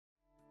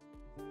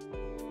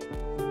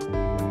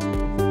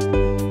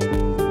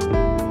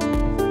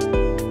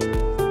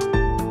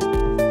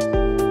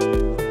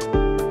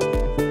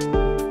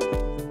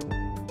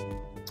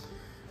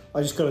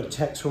I just got a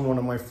text from one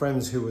of my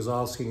friends who was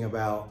asking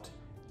about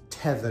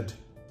tethered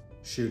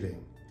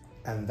shooting.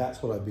 And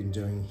that's what I've been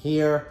doing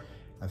here.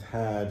 I've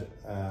had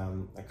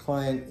a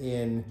client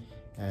in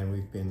and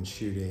we've been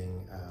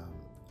shooting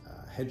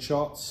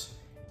headshots.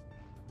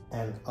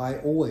 And I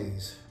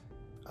always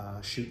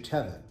shoot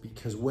tethered,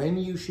 because when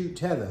you shoot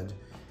tethered,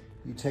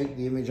 you take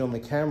the image on the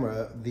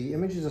camera, the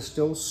images are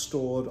still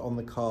stored on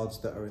the cards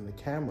that are in the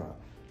camera,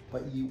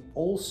 but you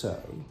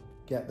also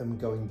get them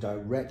going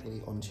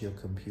directly onto your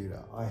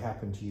computer. I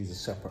happen to use a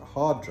separate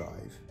hard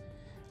drive,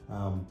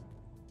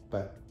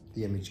 but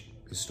the image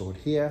is stored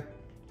here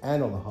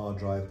and on the hard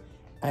drive,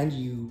 and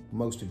you,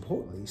 most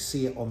importantly,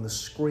 see it on the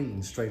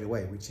screen straight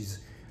away, which is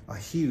a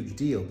huge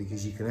deal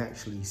because you can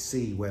actually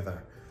see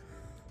whether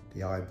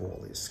the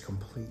eyeball is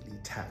completely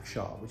tack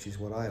sharp, which is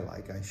what I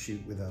like. I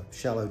shoot with a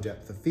shallow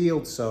depth of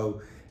field, so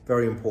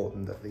very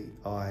important that the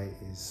eye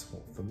is,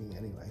 well, for me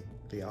anyway,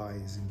 the eye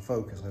is in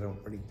focus. I don't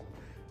really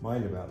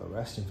mind about the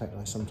rest. In fact,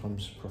 I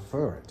sometimes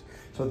prefer it.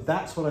 So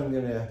that's what I'm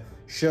gonna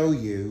show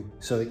you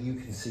so that you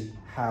can see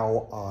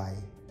how I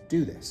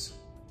do this.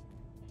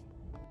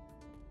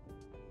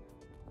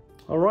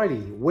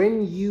 Alrighty,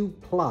 when you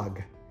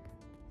plug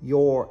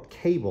your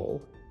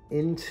cable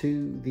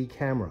into the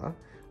camera,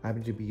 I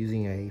happen to be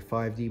using a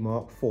 5D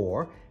Mark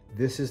IV.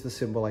 This is the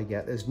symbol I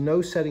get. There's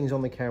no settings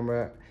on the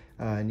camera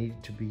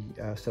needed to be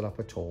set up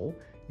at all.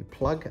 You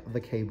plug the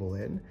cable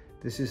in.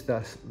 This is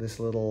this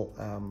little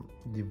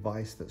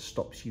device that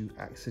stops you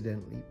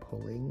accidentally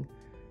pulling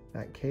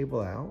that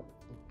cable out.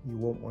 You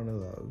want one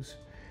of those.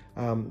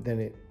 Then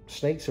it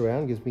snakes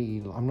around, gives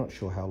me, I'm not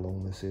sure how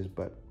long this is,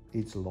 but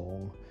it's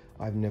long.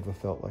 I've never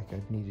felt like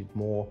I've needed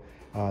more.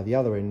 The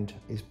other end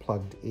is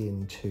plugged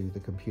into the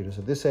computer.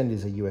 So this end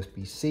is a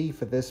USB-C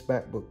for this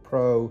MacBook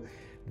Pro.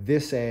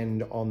 This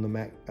end on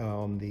the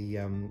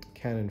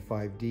Canon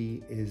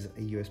 5D is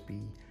a USB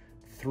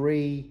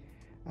 3.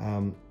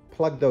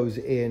 Plug those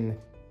in.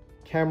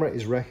 Camera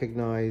is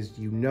recognized.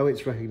 You know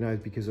it's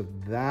recognized because of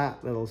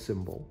that little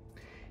symbol.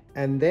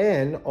 And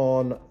then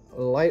on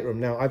Lightroom,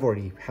 now I've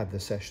already had the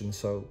session,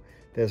 so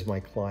there's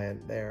my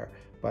client there.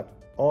 But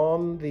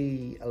on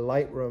the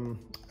Lightroom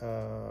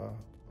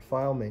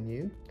file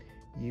menu,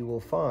 you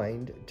will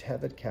find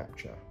tethered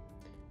capture.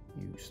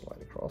 You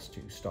slide across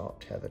to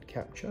start tethered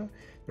capture.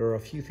 There are a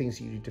few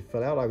things you need to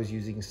fill out. I was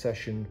using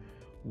session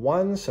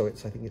 1, so I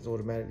think it's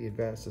automatically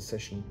advanced to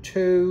session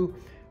 2.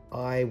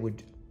 I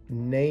would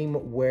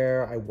name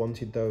where I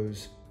wanted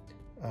those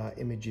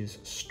images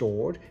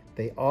stored.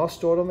 They are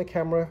stored on the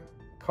camera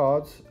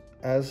cards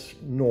as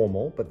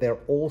normal, but they're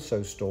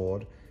also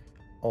stored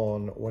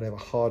on whatever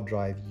hard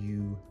drive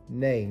you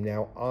name.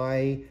 Now,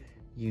 I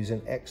use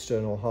an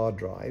external hard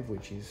drive,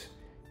 which is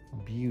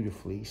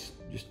beautifully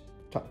just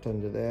tucked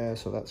under there,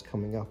 so that's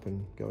coming up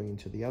and going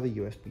into the other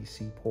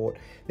USB-C port.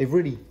 They've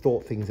really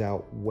thought things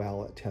out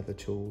well at Tether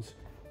Tools.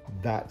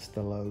 That's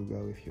the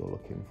logo if you're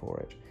looking for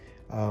it.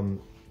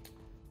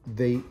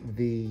 The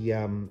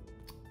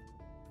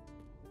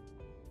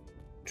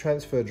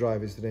transfer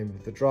drive is the name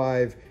of the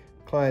drive.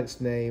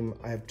 Client's name,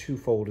 I have 2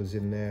 folders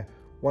in there.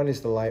 One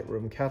is the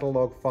Lightroom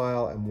catalog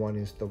file and one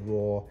is the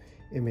raw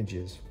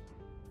images.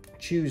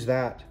 Choose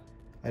that.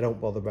 I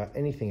don't bother about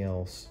anything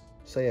else.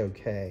 Say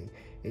okay.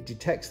 It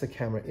detects the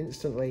camera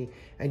instantly,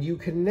 and you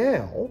can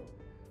now,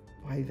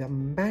 by the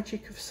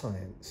magic of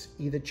science,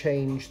 either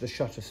change the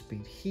shutter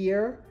speed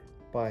here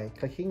by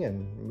clicking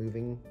and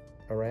moving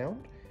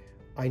around.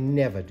 I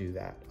never do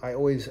that. I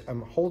always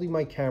am holding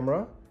my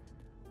camera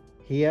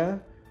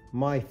here.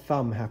 My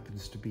thumb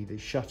happens to be the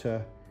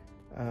shutter,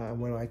 and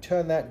when I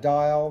turn that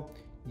dial,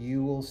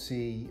 you will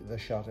see the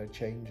shutter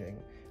changing.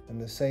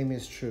 And the same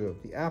is true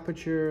of the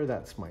aperture.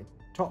 That's my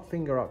top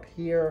finger up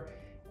here.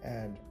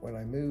 And when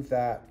I move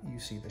that, you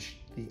see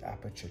the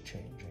aperture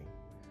changing.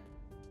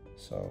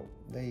 So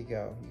there you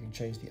go. You can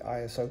change the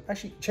ISO.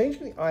 Actually,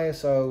 changing the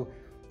ISO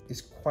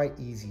is quite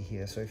easy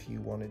here. So if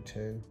you wanted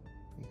to,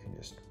 you can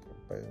just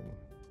boom,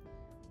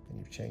 and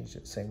you've changed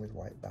it. Same with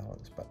white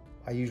balance, but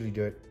I usually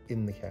do it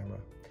in the camera.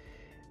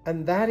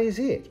 And that is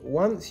it.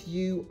 Once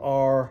you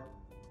are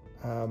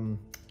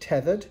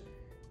tethered,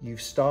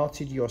 you've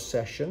started your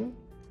session,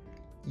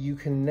 you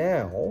can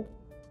now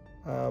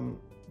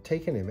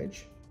take an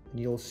image and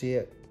you'll see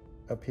it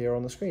appear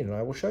on the screen, and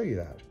I will show you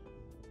that.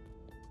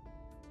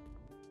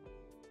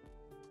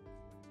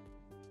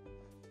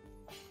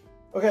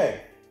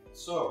 Okay,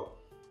 so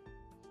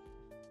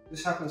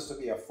this happens to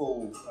be a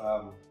full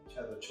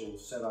Tether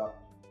Tools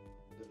setup,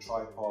 the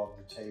tripod,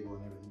 the table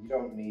and everything. You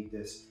don't need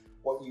this.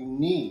 What you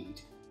need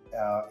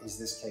is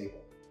this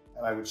cable.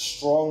 And I would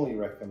strongly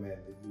recommend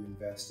that you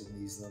invest in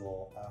these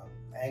little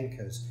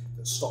anchors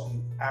that stop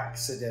you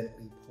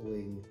accidentally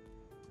pulling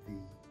the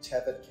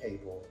tethered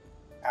cable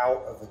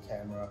out of the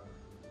camera.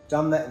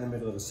 Done that in the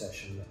middle of a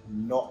session,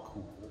 not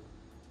cool.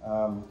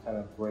 Kind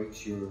of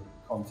breaks your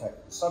contact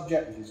with the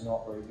subject, which is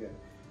not very good.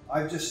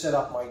 I've just set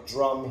up my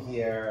drum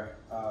here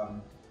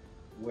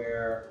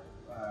where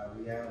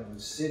Rhiannon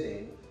was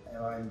sitting,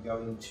 and I'm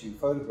going to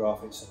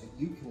photograph it so that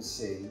you can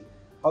see,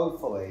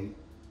 hopefully,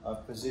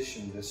 I've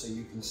positioned this so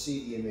you can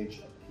see the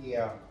image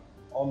appear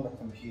on the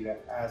computer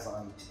as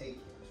I take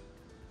it.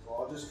 So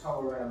I'll just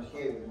come around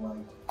here with my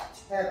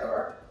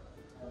tether,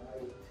 and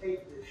I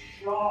take this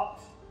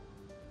shot,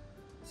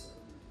 so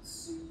you can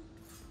see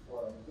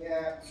what I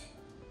get.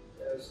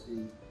 There's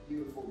the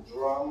beautiful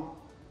drum,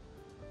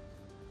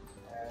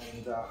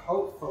 and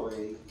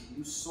hopefully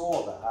you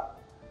saw that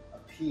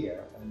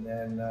appear, and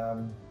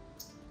then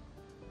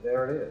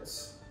there it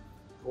is.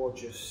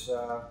 Gorgeous,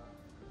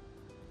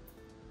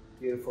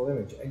 beautiful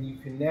image. And you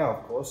can now,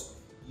 of course,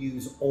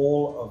 use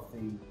all of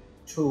the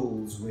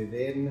tools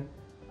within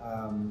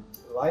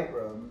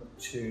Lightroom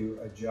to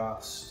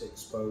adjust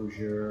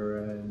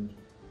exposure and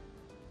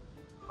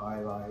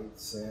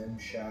highlights and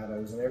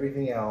shadows and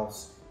everything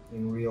else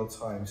in real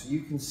time. So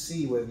you can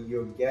see whether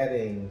you're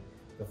getting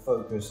the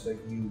focus that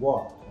you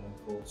want. And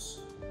of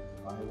course,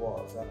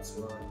 that's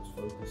where I was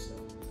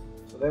focusing.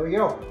 So there we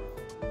go.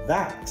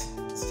 That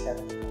is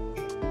Tether.